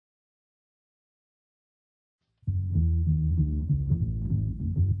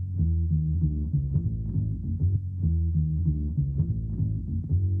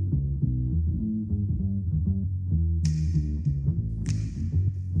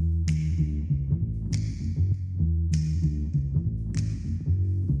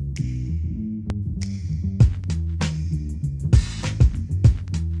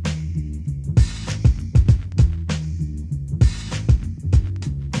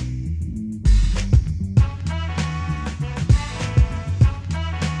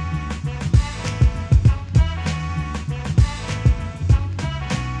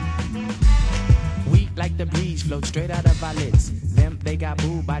flowed straight out of our lids. Them, they got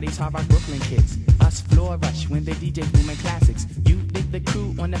booed by these hard rock Brooklyn kids. Us floor rush when they DJ booming classics. You dig the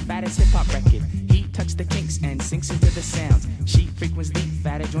crew on the fattest hip-hop record. He tucks the kinks and sinks into the sounds. She frequents deep,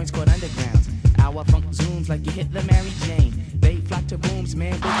 fatter joints called undergrounds. Our funk zooms like you hit the Mary Jane. They flock to booms,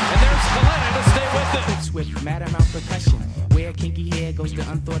 man. And there's Kelenna to stay with it. With mad amount percussion. Where kinky hair goes to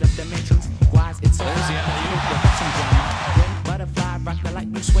unthought of dimensions. Why's it's so when butterfly rock the like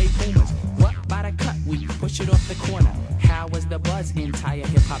new suede boomers. What by the cut? We push it off the corner. How was the buzz entire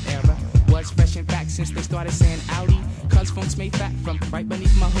hip-hop era? Was fresh in fact since they started saying Audi. Cuz funk's made fat from right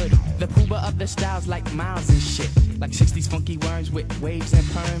beneath my hood. The pooba of the styles like miles and shit. Like 60s funky worms with waves and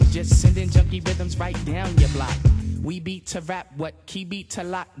perms. Just sending junky rhythms right down your block. We beat to rap, what key beat to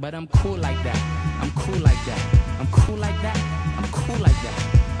lock. But I'm cool like that. I'm cool like that. I'm cool like that. I'm cool like that.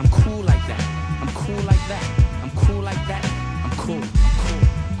 I'm cool like that. I'm cool like that. I'm cool like that. I'm cool. I'm cool.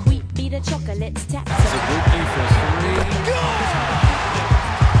 We beat the chocolates tap. Azubuike for three.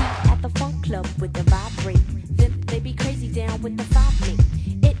 At the funk club with the vibrate. Then they be crazy down with the 5-8.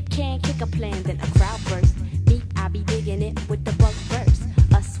 It can kick a plan, then a crowd burst. Me, I be digging it with the bug verse.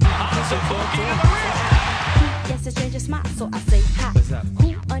 Us, we yes, a stranger smile, so I say hi.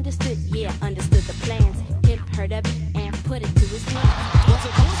 Who understood? Yeah, understood the plans. Him heard a beat and put it to his hand.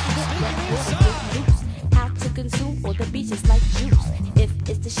 How to consume all the beaches like juice. If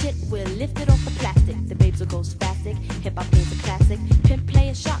it's the shit, we'll lift it off the plastic. The babes will go spastic. Hip hop game's a classic. Pimp play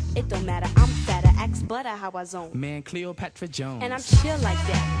a shot, it don't matter. I'm fatter, axe butter, how I zone. Man, Cleopatra Jones. And I'm chill like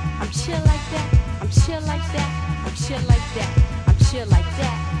that. I'm chill like that. I'm chill like that. I'm chill like that. I'm chill like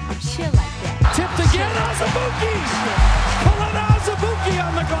that. I'm chill like that. Tipped again, Azubuike! Kelenna Azubuike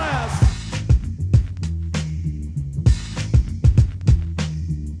on the glass!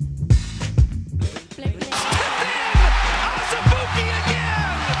 Tipped in! Azubuike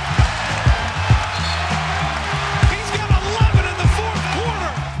again! He's got 11 in the fourth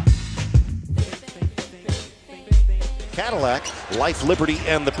quarter! Cadillac, life, liberty,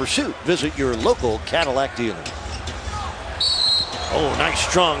 and the pursuit. Visit your local Cadillac dealer. Oh, nice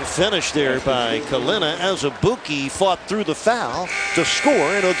strong finish there by Kelenna Azubuike. Fought through the foul to score,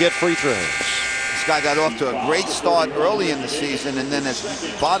 and he'll get free throws. This guy got off to a great start early in the season, and then has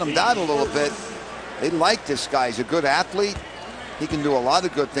bottomed out a little bit. They like this guy. He's a good athlete. He can do a lot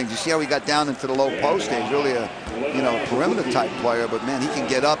of good things. You see how he got down into the low post? He's really a, perimeter type player, but man, he can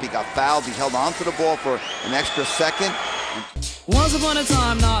get up. He got fouled. He held on to the ball for an extra second. Once upon a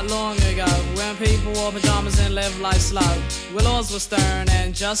time not long ago, when people wore pajamas and lived life slow, where laws were stern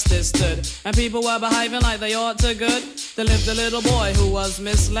and justice stood, and people were behaving like they ought to good, there lived a little boy who was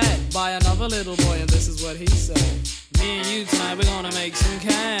misled by another little boy, and this is what he said. Me and you tonight, we're gonna make some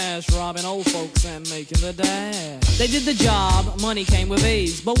cash, robbing old folks and making the dash. They did the job, money came with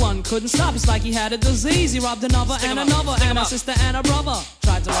ease, but one couldn't stop. It's like he had a disease. He robbed another and another, and a sister and a brother.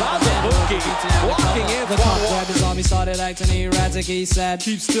 Tried to rob walking in. The cop grabbed his arm, he started acting erratic. He said,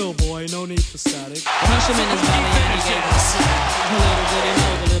 "Keep still, boy, no need for static." Punched him in his belly and he gave him a slap. Little did he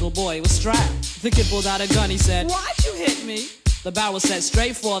know the little boy was strapped. The kid pulled out a gun, he said, "Why'd you hit me?" The barrel set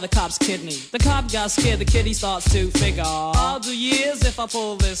straight for the cop's kidney. The cop got scared, the kid he starts to figure, I'll do years if I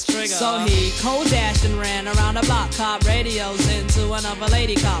pull this trigger. So he cold dashed and ran around the block. Cop radios into another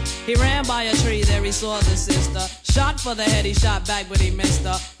lady cop. He ran by a tree, there he saw the sister. Shot for the head, he shot back but he missed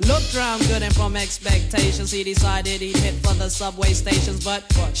her. Looked round good and from expectations he decided he'd hit for the subway stations. But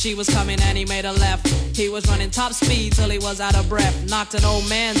she was coming and he made a left. He was running top speed till he was out of breath. Knocked an old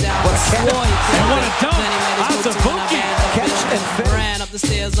man down, swore he killed him. Then he made his move to an abandoned ran up the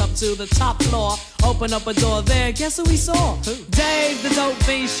stairs up to the top floor. Opened up a door there, guess who he saw? Who? Dave, the dope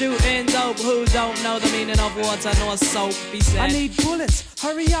fiend shooting dope. Who don't know the meaning of water nor soap? He said, I need bullets,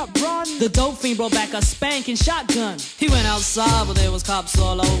 hurry up, run. The dope fiend brought back a spanking shotgun. He went outside, but there was cops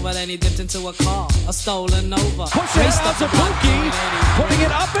all over. Then he dipped into a car, a stolen Nova. Raced up the Buke, putting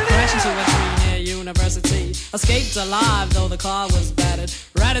it up in crashed into a tree near University. Escaped alive, though the car was battered.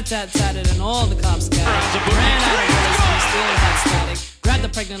 Rat-a-tat-tatted and all the cops scattered. Ran out of bullets, he still had static. Grabbed the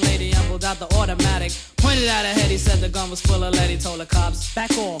pregnant lady and pulled out the automatic. Pointed at her head, he said the gun was full of lead. He told the cops,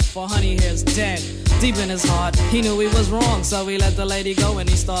 back off, for honey here's dead. Deep in his heart, he knew he was wrong, so he let the lady go and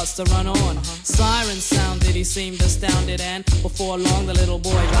he starts to run on. Sirens sounded, he seemed astounded, and before long the little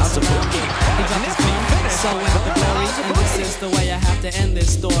boy got surrounded. He dropped his gun, so went the glory, and this is the way I have to end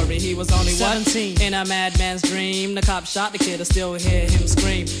this story. He was only 17 in a madman's dream. The cop shot the kid, I still hear him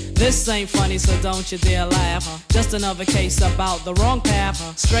scream. This ain't funny, so don't you dare laugh. Just another case about the wrong path.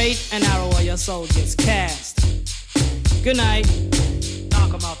 Straight and narrow or your soul gets cast. Good night.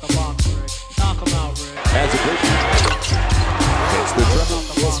 Knock him out the box, Rick. Knock him out, Rick. Azubuike. It's the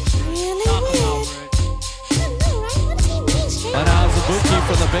Knock him out, Rick.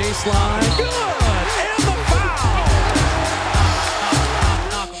 from the baseline. Good! And the foul!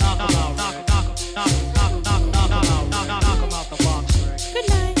 Good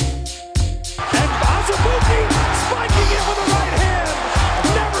night. And Azubuike spiking it with the right hand.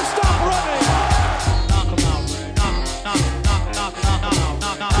 Never stop running.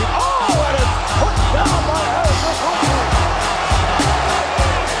 Oh, and it's put down by Azubuike.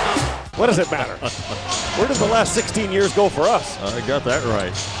 What does it matter? Where does the last 16 years go for us? I got that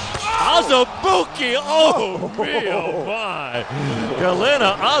right. Azubuike! Oh, me, oh my.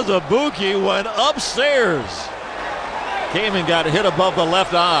 Kelenna Azubuike went upstairs. Came and got hit above the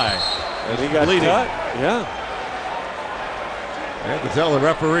left eye. And he got bleeding. cut. Yeah. I had to tell the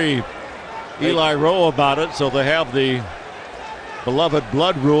referee, Eli Rowe, about it, so they have the beloved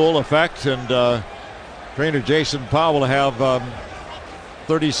blood rule effect, and trainer Jason Powell will have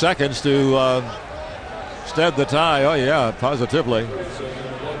 30 seconds to stead the tie. Oh, yeah, positively.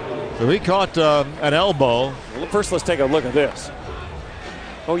 So he caught an elbow. Well, first, let's take a look at this.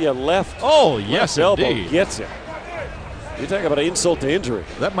 Oh, yeah, left. Oh, yes, left elbow indeed. gets him. You talk about an insult to injury.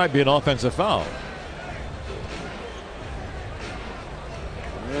 That might be an offensive foul.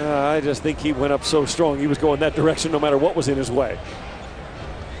 Yeah, I just think he went up so strong. He was going that direction no matter what was in his way.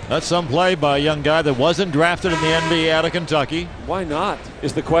 That's some play by a young guy that wasn't drafted in the NBA out of Kentucky. Why not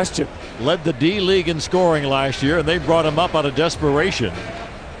is the question. Led the D-League in scoring last year, and they brought him up out of desperation.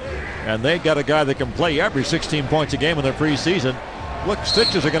 And they got a guy that can play every 16 points a game in their preseason. Look,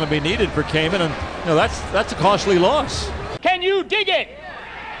 stitches are going to be needed for Kamen, and that's a costly loss. Can you dig it?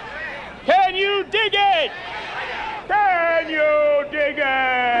 Can you dig it? Can you